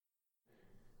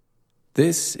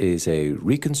This is a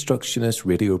Reconstructionist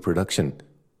radio production.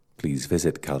 Please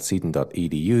visit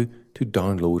chalcedon.edu to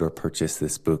download or purchase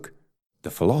this book. The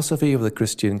Philosophy of the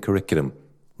Christian Curriculum,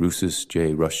 Rousas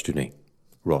J. Rushdoony,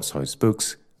 Ross House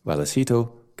Books,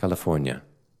 Vallecito, California.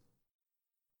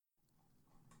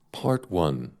 Part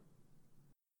 1.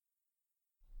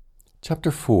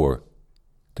 Chapter 4.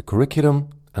 The Curriculum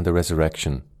and the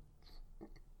Resurrection.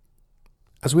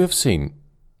 As we have seen,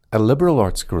 a liberal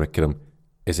arts curriculum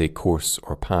is a course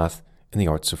or path in the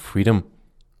arts of freedom.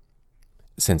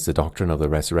 Since the doctrine of the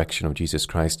resurrection of Jesus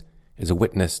Christ is a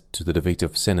witness to the defeat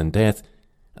of sin and death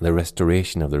and the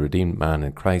restoration of the redeemed man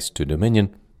in Christ to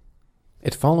dominion,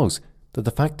 it follows that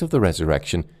the fact of the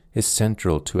resurrection is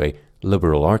central to a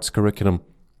liberal arts curriculum.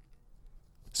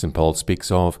 St. Paul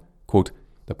speaks of, quote,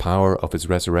 the power of his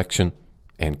resurrection,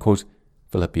 end quote,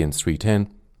 Philippians 3:10,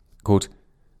 quote,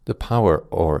 the power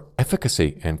or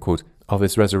efficacy, end quote, of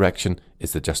his resurrection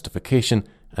is the justification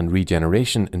and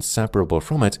regeneration inseparable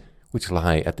from it, which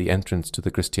lie at the entrance to the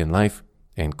Christian life,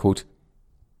 end quote.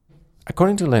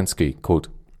 According to Lenski, quote,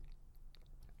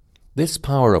 this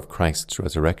power of Christ's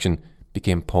resurrection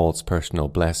became Paul's personal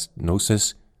blessed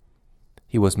gnosis.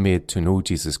 He was made to know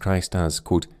Jesus Christ as,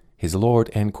 quote, his Lord,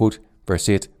 end quote, verse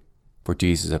 8, for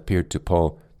Jesus appeared to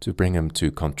Paul to bring him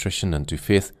to contrition and to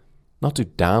faith, not to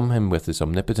damn him with his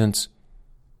omnipotence.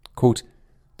 Quote,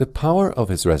 the power of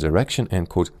his resurrection, end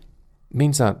quote,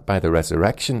 means that by the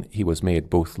resurrection he was made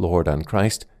both Lord and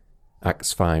Christ,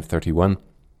 Acts 5:31,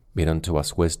 made unto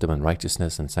us wisdom and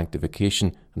righteousness and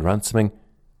sanctification and ransoming,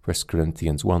 1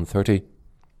 Corinthians 1:30.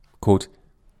 Quote,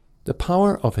 the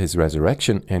power of his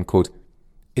resurrection, end quote,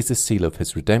 is the seal of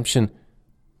his redemption.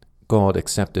 God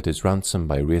accepted his ransom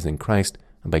by raising Christ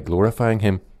and by glorifying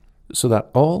him, so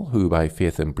that all who by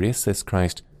faith embrace this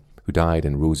Christ, who died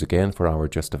and rose again for our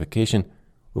justification,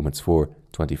 Romans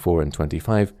 4:24 and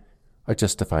 25, are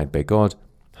justified by God,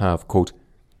 have, quote,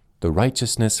 the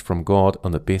righteousness from God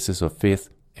on the basis of faith,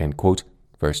 end quote,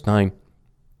 verse 9.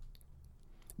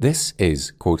 This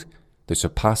is, quote, the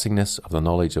surpassingness of the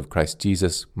knowledge of Christ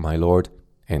Jesus, my Lord,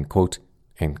 end quote,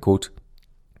 end quote.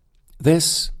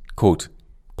 This, quote,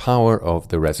 power of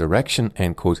the resurrection,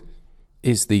 end quote,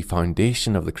 is the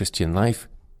foundation of the Christian life.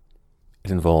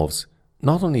 It involves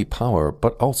not only power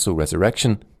but also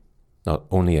resurrection, not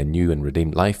only a new and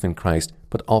redeemed life in Christ,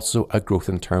 but also a growth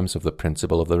in terms of the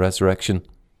principle of the resurrection.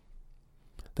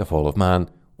 The fall of man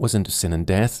was into sin and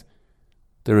death.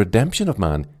 The redemption of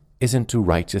man is into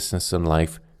righteousness and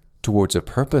life towards a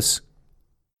purpose.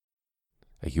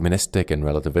 A humanistic and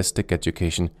relativistic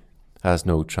education has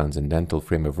no transcendental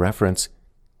frame of reference.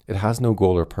 It has no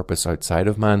goal or purpose outside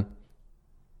of man.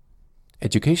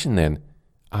 Education, then,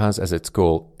 has as its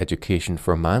goal education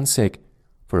for man's sake,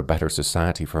 for a better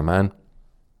society for man.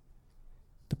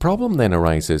 The problem then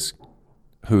arises,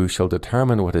 who shall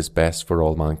determine what is best for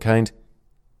all mankind?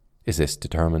 Is this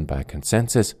determined by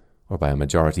consensus or by a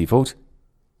majority vote?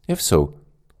 If so,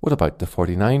 what about the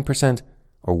 49%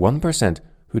 or 1%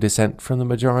 who dissent from the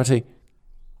majority?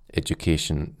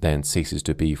 Education then ceases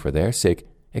to be for their sake,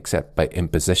 except by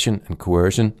imposition and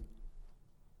coercion.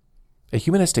 A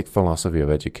humanistic philosophy of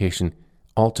education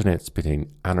alternates between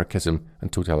anarchism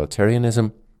and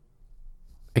totalitarianism.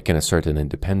 It can assert an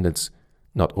independence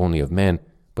not only of men,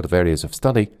 but of areas of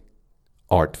study,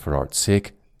 art for art's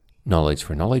sake, knowledge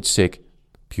for knowledge's sake,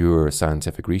 pure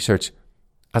scientific research,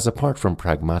 as apart from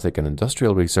pragmatic and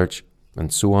industrial research,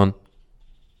 and so on.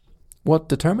 What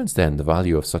determines then the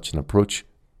value of such an approach?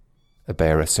 A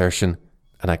bare assertion,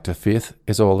 an act of faith,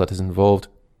 is all that is involved.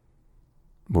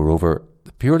 Moreover,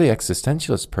 the purely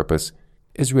existentialist purpose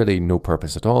is really no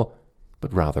purpose at all,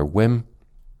 but rather whim.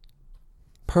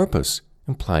 Purpose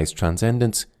implies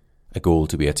transcendence, a goal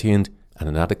to be attained, and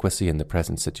an adequacy in the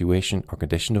present situation or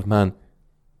condition of man,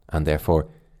 and therefore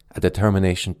a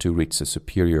determination to reach a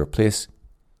superior place.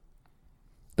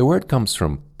 The word comes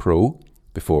from pro,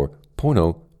 before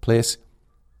pono, place,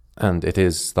 and it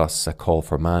is thus a call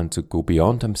for man to go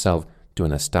beyond himself to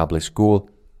an established goal.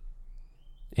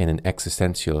 In an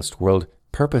existentialist world,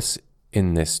 purpose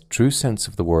in this true sense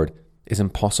of the word is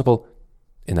impossible,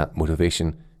 in that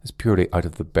motivation is purely out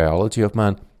of the biology of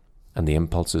man, and the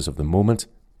impulses of the moment,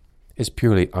 is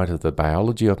purely out of the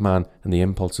biology of man and the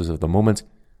impulses of the moment,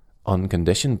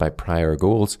 unconditioned by prior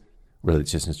goals,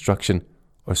 religious instruction,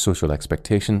 or social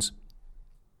expectations.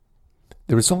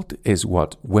 The result is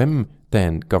what whim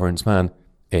then governs man,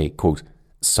 a, quote,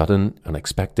 sudden,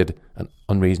 unexpected, and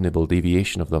unreasonable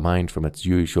deviation of the mind from its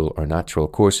usual or natural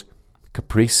course,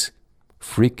 caprice,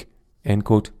 freak, end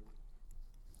quote.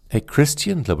 A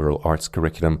Christian liberal arts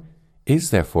curriculum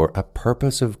is therefore a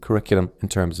purposive curriculum in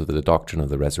terms of the doctrine of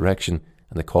the resurrection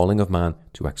and the calling of man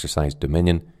to exercise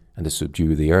dominion and to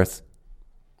subdue the earth.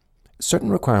 Certain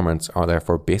requirements are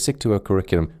therefore basic to a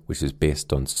curriculum which is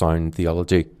based on sound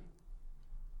theology.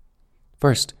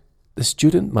 First, the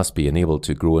student must be enabled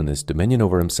to grow in his dominion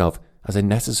over himself as a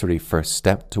necessary first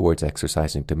step towards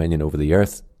exercising dominion over the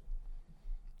earth.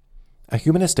 A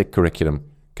humanistic curriculum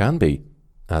can be,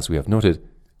 as we have noted,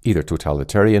 either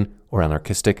totalitarian or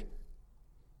anarchistic.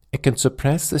 It can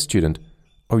suppress the student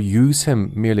or use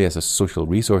him merely as a social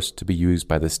resource to be used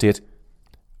by the state,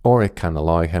 or it can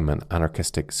allow him an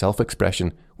anarchistic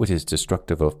self-expression which is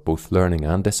destructive of both learning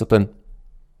and discipline.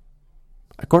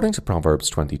 According to Proverbs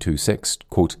 22:6,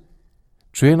 quote,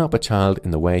 "Train up a child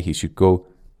in the way he should go,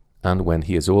 and when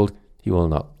he is old, he will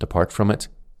not depart from it."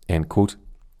 End quote.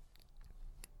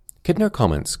 Kidner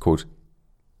comments, quote,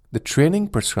 "The training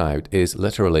prescribed is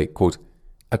literally, quote,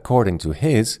 according to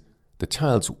the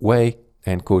child's way,"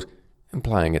 end quote,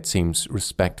 implying it seems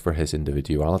respect for his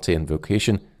individuality and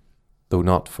vocation, though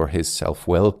not for his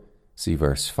self-will, see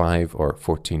verse 5 or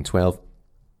 14:12.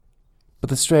 But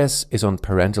the stress is on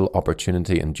parental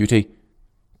opportunity and duty.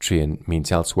 Train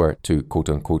means elsewhere to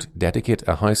quote-unquote dedicate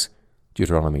a house,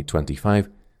 Deuteronomy 25,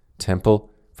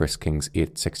 temple, 1 Kings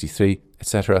 8:63,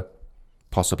 etc.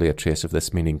 Possibly a trace of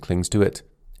this meaning clings to it,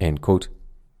 end quote.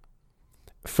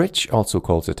 Fritsch also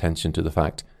calls attention to the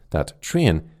fact that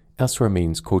train elsewhere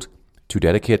means, quote, to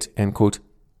dedicate, end quote,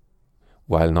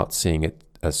 while not seeing it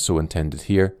as so intended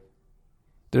here.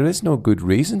 There is no good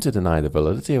reason to deny the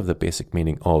validity of the basic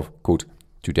meaning of, quote,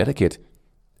 to dedicate,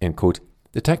 end quote.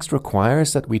 The text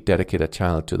requires that we dedicate a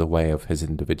child to the way of his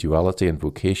individuality and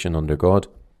vocation under God.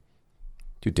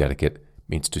 To dedicate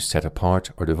means to set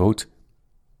apart or devote.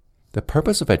 The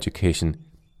purpose of education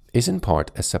is in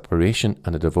part a separation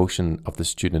and a devotion of the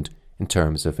student in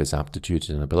terms of his aptitudes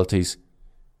and abilities.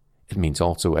 It means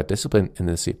also a discipline in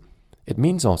the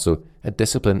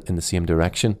same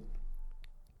direction.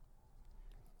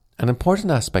 An important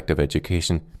aspect of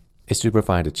education is to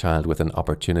provide a child with an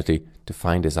opportunity to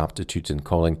find his aptitudes and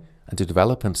calling and to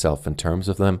develop himself in terms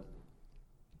of them.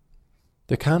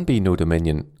 There can be no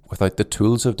dominion without the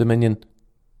tools of dominion.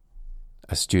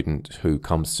 A student who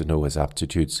comes to know his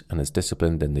aptitudes and is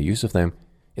disciplined in the use of them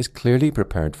is clearly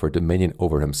prepared for dominion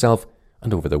over himself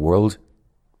and over the world.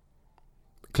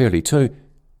 Clearly, too,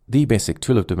 the basic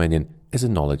tool of dominion is a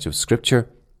knowledge of Scripture.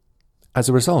 As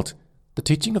a result, the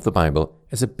teaching of the Bible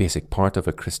is a basic part of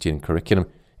a Christian curriculum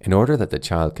in order that the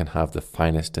child can have the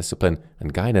finest discipline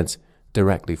and guidance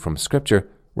directly from Scripture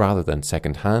rather than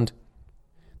second-hand.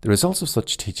 The results of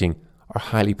such teaching are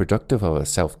highly productive of a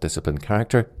self-disciplined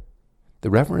character. The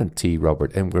Reverend T.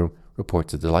 Robert Ingram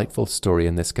reports a delightful story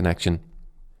in this connection.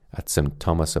 At St.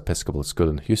 Thomas Episcopal School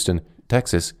in Houston,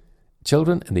 Texas,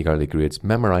 children in the early grades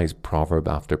memorize proverb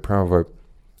after proverb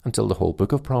until the whole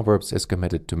book of Proverbs is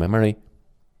committed to memory.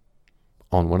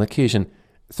 On one occasion,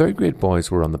 third-grade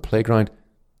boys were on the playground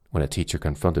when a teacher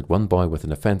confronted one boy with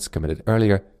an offence committed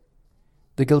earlier.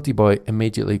 The guilty boy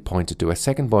immediately pointed to a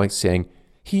second boy, saying,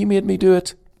 "He made me do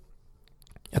it."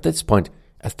 At this point,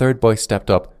 a third boy stepped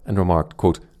up and remarked,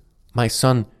 quote, "My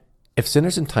son, if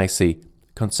sinners entice thee,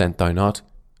 consent thou not,"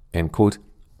 end quote,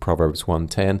 Proverbs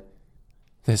 1:10.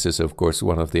 This is, of course,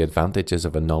 one of the advantages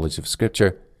of a knowledge of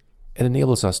Scripture. It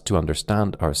enables us to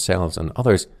understand ourselves and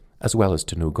others, as well as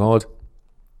to know God.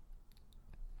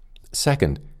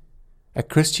 Second, a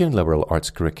Christian liberal arts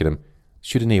curriculum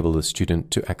should enable the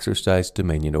student to exercise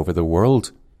dominion over the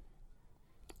world.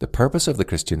 The purpose of the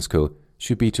Christian school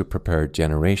should be to prepare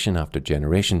generation after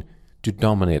generation to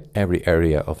dominate every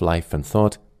area of life and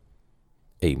thought.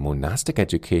 A monastic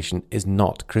education is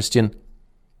not Christian.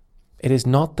 It is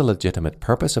not the legitimate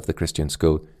purpose of the Christian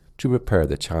school to prepare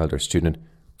the child or student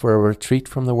for a retreat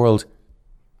from the world.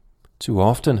 Too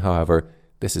often, however,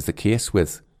 this is the case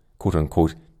with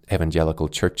quote-unquote evangelical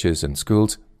churches and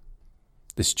schools.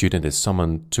 The student is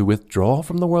summoned to withdraw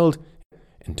from the world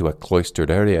into a cloistered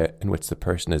area in which the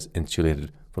person is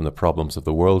insulated from the problems of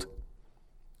the world.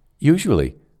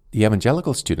 Usually, the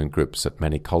evangelical student groups at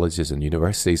many colleges and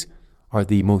universities are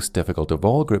the most difficult of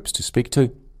all groups to speak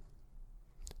to.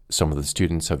 Some of the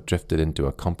students have drifted into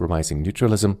a compromising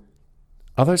neutralism.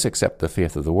 Others accept the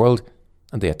faith of the world,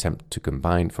 and they attempt to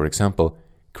combine, for example,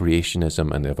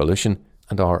 creationism and evolution,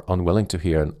 and are unwilling to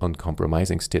hear an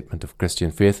uncompromising statement of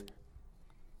Christian faith.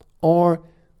 Or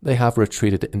they have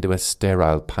retreated into a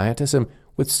sterile pietism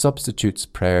which substitutes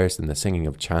prayers and the singing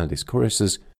of childish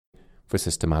choruses for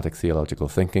systematic theological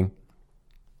thinking.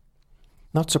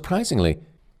 Not surprisingly,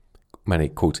 many,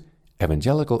 quote,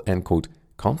 evangelical, end quote,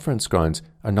 conference grounds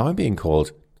are now being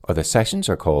called, or the sessions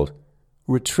are called,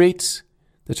 retreats.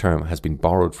 The term has been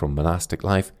borrowed from monastic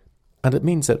life, and it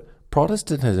means that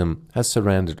Protestantism has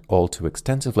surrendered all too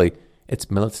extensively its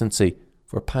militancy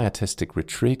for pietistic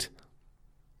retreat.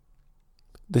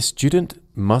 The student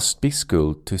must be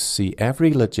schooled to see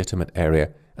every legitimate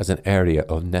area as an area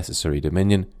of necessary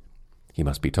dominion. He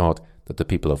must be taught that the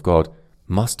people of God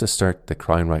must assert the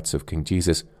crown rights of King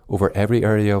Jesus over every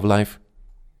area of life.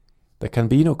 There can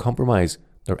be no compromise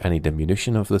nor any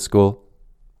diminution of the school.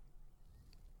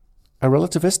 A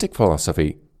relativistic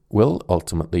philosophy will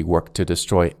ultimately work to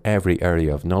destroy every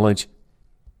area of knowledge.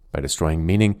 By destroying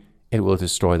meaning, it will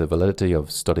destroy the validity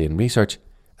of study and research,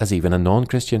 as even a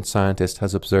non-Christian scientist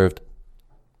has observed.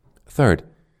 Third,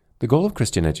 the goal of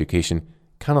Christian education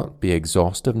cannot be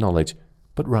exhaustive knowledge,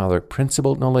 but rather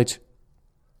principled knowledge.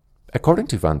 According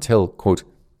to Van Til, quote,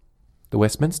 the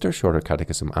Westminster Shorter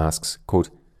Catechism asks, quote,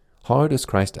 how does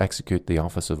Christ execute the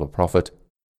office of a prophet?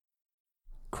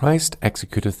 Christ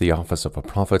executeth the office of a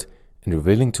prophet in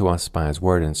revealing to us by his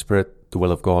word and spirit the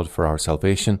will of God for our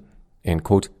salvation. End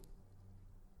quote.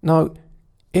 Now,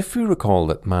 if we recall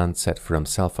that man set for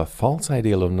himself a false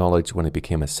ideal of knowledge when he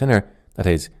became a sinner, that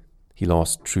is, he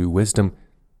lost true wisdom,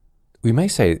 we may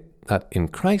say that in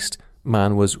Christ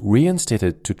man was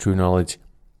reinstated to true knowledge.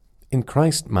 In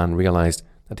Christ man realized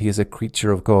that he is a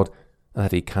creature of God and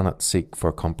that he cannot seek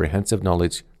for comprehensive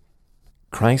knowledge.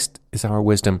 Christ is our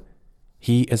wisdom.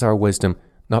 He is our wisdom,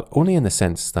 not only in the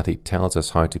sense that he tells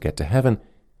us how to get to heaven,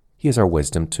 he is our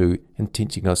wisdom too in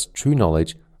teaching us true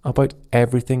knowledge about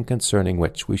everything concerning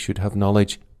which we should have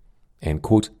knowledge. End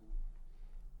quote.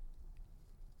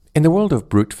 In the world of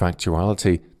brute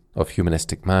factuality of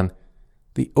humanistic man,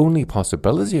 the only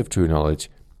possibility of true knowledge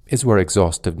is where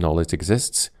exhaustive knowledge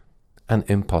exists, an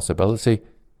impossibility.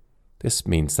 This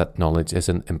means that knowledge is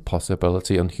an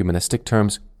impossibility on humanistic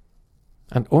terms,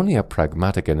 and only a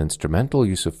pragmatic and instrumental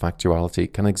use of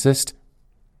factuality can exist.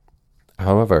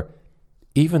 However,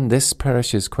 even this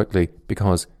perishes quickly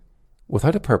because,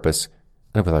 without a purpose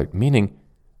and without meaning,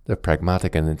 the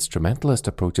pragmatic and instrumentalist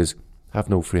approaches have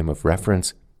no frame of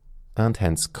reference and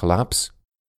hence collapse.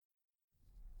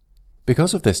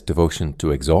 Because of this devotion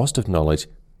to exhaustive knowledge,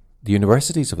 the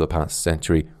universities of the past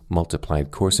century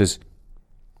multiplied courses.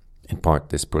 In part,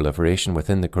 this proliferation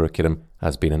within the curriculum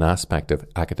has been an aspect of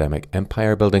academic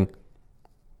empire building,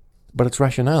 but its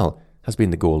rationale has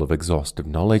been the goal of exhaustive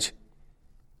knowledge.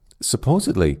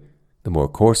 Supposedly, the more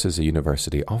courses a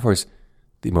university offers,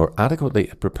 the more adequately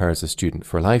it prepares a student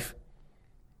for life.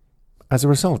 As a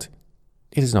result,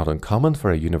 it is not uncommon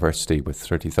for a university with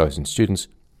 30,000 students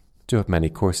to have many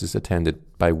courses attended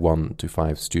by 1 to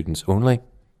 5 students only.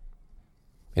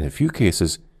 In a few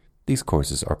cases, these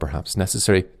courses are perhaps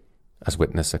necessary, as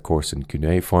witness a course in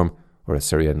cuneiform or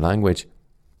Assyrian language,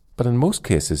 but in most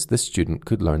cases this student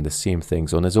could learn the same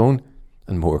things on his own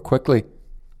and more quickly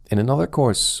in another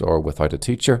course or without a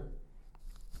teacher.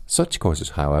 Such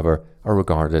courses, however, are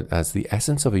regarded as the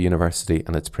essence of a university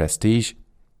and its prestige.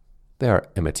 They are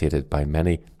imitated by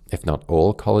many, if not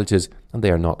all, colleges, and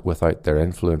they are not without their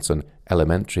influence on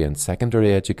elementary and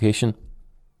secondary education.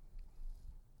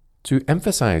 To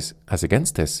emphasize, as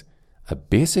against this, a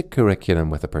basic curriculum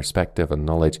with a perspective and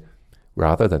knowledge,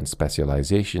 rather than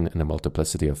specialization in a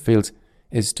multiplicity of fields,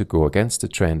 is to go against the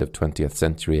trend of 20th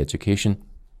century education.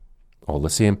 All the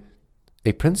same,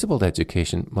 a principled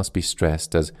education must be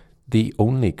stressed as the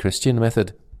only Christian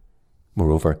method.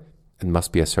 Moreover, it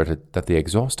must be asserted that the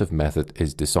exhaustive method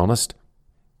is dishonest.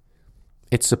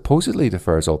 It supposedly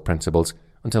defers all principles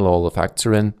until all the facts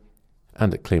are in,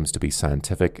 and it claims to be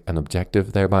scientific and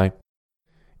objective thereby.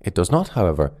 It does not,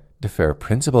 however, defer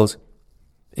principles.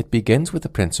 It begins with the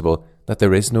principle that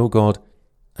there is no God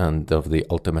and of the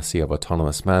ultimacy of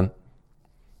autonomous man.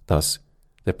 Thus,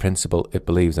 the principle it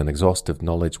believes an exhaustive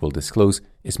knowledge will disclose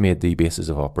is made the basis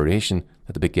of operation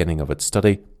at the beginning of its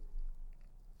study.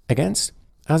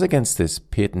 As against this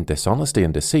patent dishonesty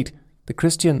and deceit, the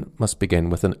Christian must begin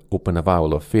with an open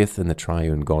avowal of faith in the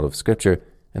triune God of Scripture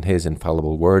and his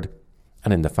infallible word,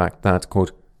 and in the fact that,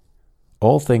 quote,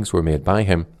 all things were made by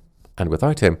him, and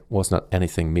without him was not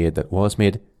anything made that was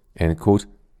made, end quote,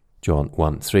 John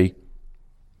 1:3.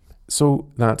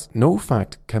 So that no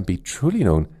fact can be truly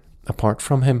known apart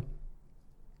from him.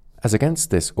 As against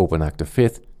this open act of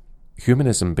faith,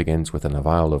 humanism begins with an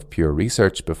avowal of pure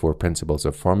research before principles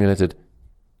are formulated,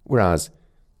 whereas,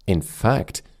 in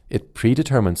fact, it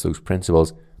predetermines those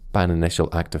principles by an initial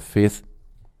act of faith.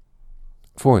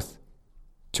 Fourth,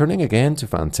 turning again to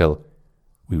Van Til,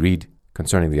 we read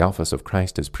concerning the office of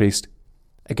Christ as priest.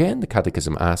 Again, the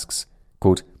Catechism asks,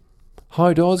 quote,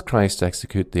 how does Christ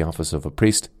execute the office of a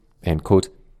priest? End quote.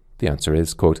 The answer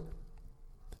is, quote,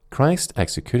 Christ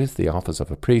executeth the office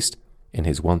of a priest in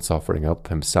his once offering up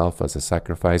himself as a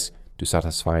sacrifice to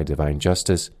satisfy divine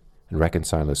justice and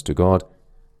reconcile us to God,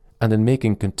 and in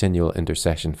making continual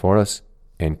intercession for us."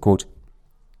 End quote.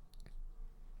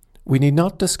 We need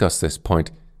not discuss this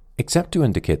point except to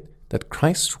indicate that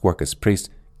Christ's work as priest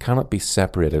cannot be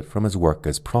separated from his work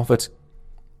as prophet.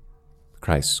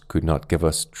 Christ could not give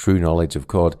us true knowledge of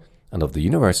God and of the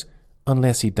universe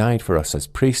unless he died for us as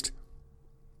priest.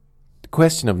 The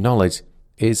question of knowledge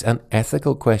is an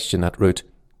ethical question at root.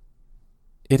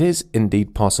 It is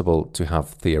indeed possible to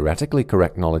have theoretically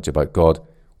correct knowledge about God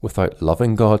without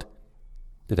loving God.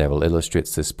 The devil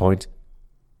illustrates this point.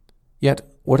 Yet,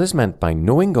 what is meant by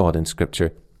knowing God in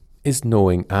Scripture is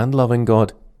knowing and loving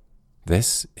God.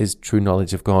 This is true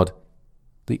knowledge of God.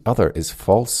 The other is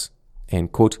false.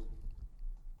 End quote.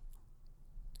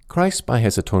 Christ, by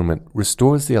his atonement,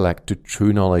 restores the elect to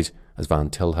true knowledge, as Van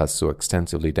Til has so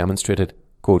extensively demonstrated.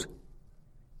 Quote,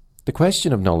 "The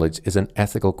question of knowledge is an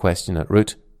ethical question at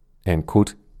root." End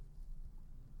quote.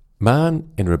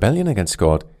 Man, in rebellion against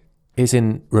God, is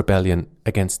in rebellion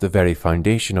against the very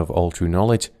foundation of all true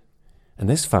knowledge, and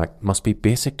this fact must be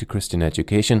basic to Christian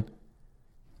education.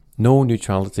 No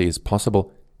neutrality is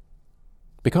possible.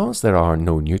 Because there are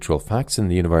no neutral facts in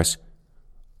the universe,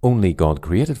 only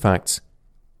God-created facts,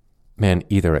 men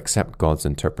either accept God's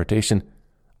interpretation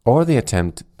or they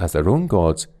attempt, as their own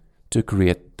gods, to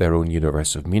create their own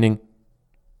universe of meaning.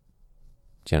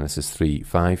 Genesis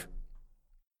 3:5.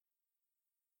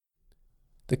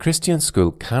 The Christian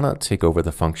school cannot take over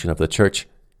the function of the church.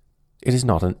 It is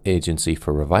not an agency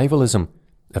for revivalism,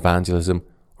 evangelism,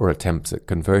 or attempts at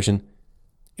conversion.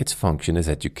 Its function is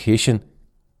education.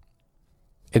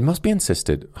 It must be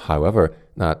insisted, however,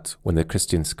 that when the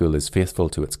Christian school is faithful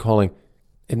to its calling,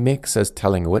 it makes as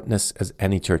telling a witness as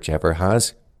any church ever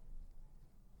has.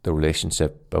 The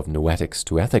relationship of noetics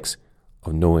to ethics,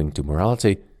 of knowing to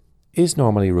morality, is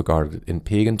normally regarded in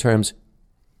pagan terms.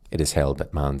 It is held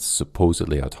that man's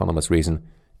supposedly autonomous reason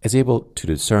is able to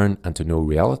discern and to know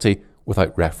reality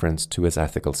without reference to his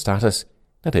ethical status,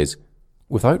 that is,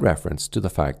 without reference to the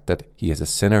fact that he is a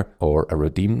sinner or a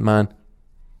redeemed man.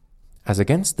 As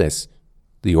against this,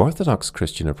 the orthodox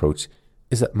Christian approach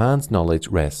is that man's knowledge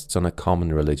rests on a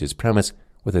common religious premise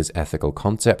with his ethical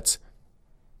concepts.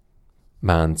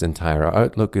 Man's entire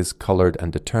outlook is coloured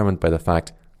and determined by the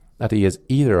fact that he is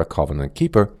either a covenant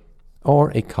keeper or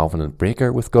a covenant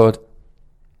breaker with God.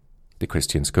 The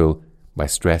Christian school, by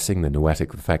stressing the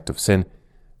noetic effect of sin,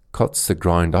 cuts the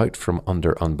ground out from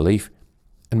under unbelief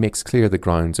and makes clear the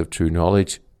grounds of true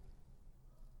knowledge.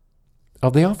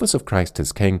 Of the office of Christ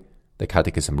as King, the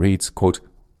Catechism reads, quote,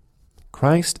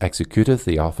 "Christ executeth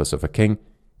the office of a king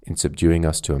in subduing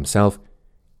us to himself,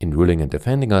 in ruling and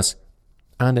defending us,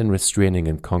 and in restraining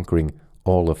and conquering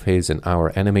all of his and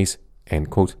our enemies." End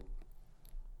quote.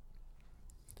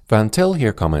 Van Til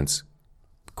here comments,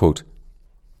 quote,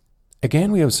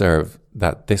 "Again we observe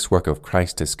that this work of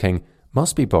Christ as King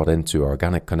must be brought into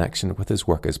organic connection with his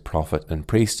work as prophet and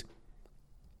priest.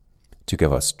 To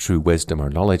give us true wisdom or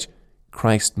knowledge,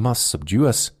 Christ must subdue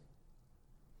us.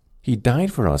 He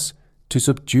died for us to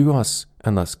subdue us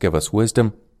and thus give us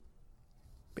wisdom.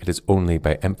 It is only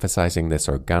by emphasizing this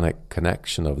organic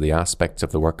connection of the aspects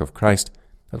of the work of Christ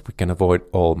that we can avoid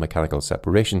all mechanical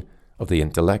separation of the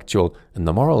intellectual and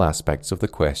the moral aspects of the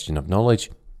question of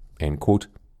knowledge." End quote.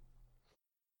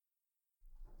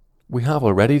 We have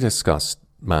already discussed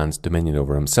man's dominion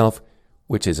over himself,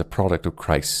 which is a product of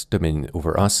Christ's dominion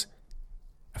over us.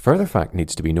 A further fact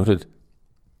needs to be noted.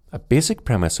 A basic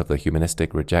premise of the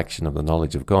humanistic rejection of the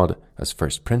knowledge of God as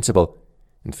first principle,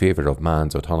 in favour of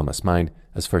man's autonomous mind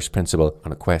as first principle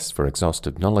and a quest for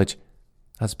exhaustive knowledge,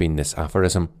 has been this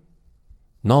aphorism: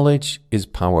 knowledge is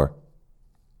power.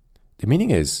 The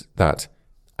meaning is that,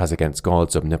 as against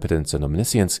God's omnipotence and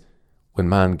omniscience, when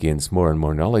man gains more and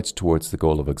more knowledge towards the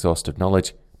goal of exhaustive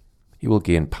knowledge, he will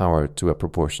gain power to a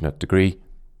proportionate degree.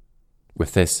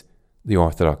 With this, the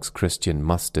orthodox Christian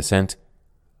must dissent,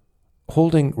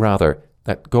 holding rather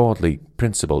that godly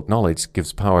principled knowledge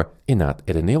gives power in that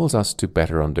it enables us to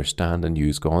better understand and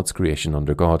use God's creation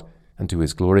under God and to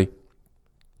his glory.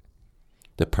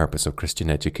 The purpose of Christian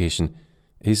education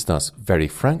is thus, very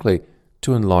frankly,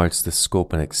 to enlarge the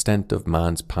scope and extent of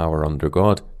man's power under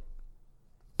God.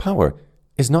 Power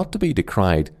is not to be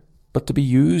decried, but to be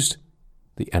used.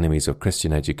 The enemies of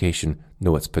Christian education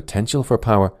know its potential for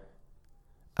power,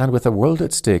 and with a world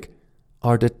at stake,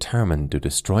 are determined to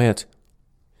destroy it.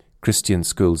 Christian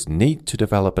schools need to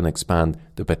develop and expand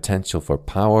the potential for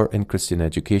power in Christian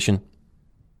education.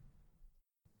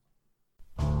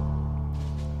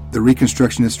 The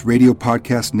Reconstructionist Radio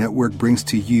Podcast Network brings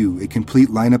to you a complete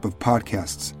lineup of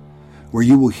podcasts where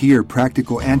you will hear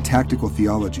practical and tactical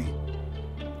theology.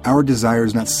 Our desire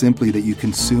is not simply that you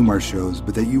consume our shows,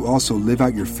 but that you also live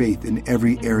out your faith in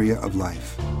every area of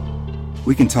life.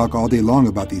 We can talk all day long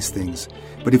about these things,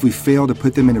 but if we fail to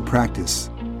put them into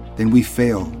practice, then we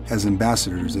fail as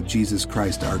ambassadors of Jesus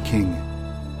Christ, our King.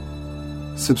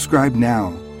 Subscribe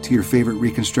now to your favorite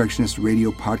Reconstructionist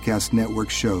Radio Podcast Network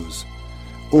shows,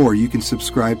 or you can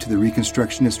subscribe to the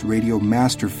Reconstructionist Radio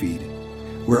Master Feed,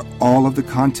 where all of the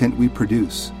content we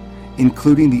produce,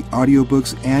 including the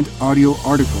audiobooks and audio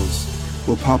articles,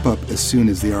 will pop up as soon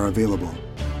as they are available.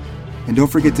 And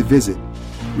don't forget to visit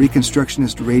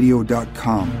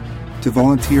ReconstructionistRadio.com to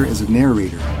volunteer as a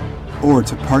narrator or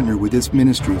to partner with this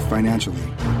ministry financially.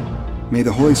 May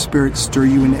the Holy Spirit stir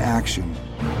you into action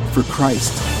for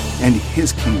Christ and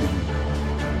His kingdom.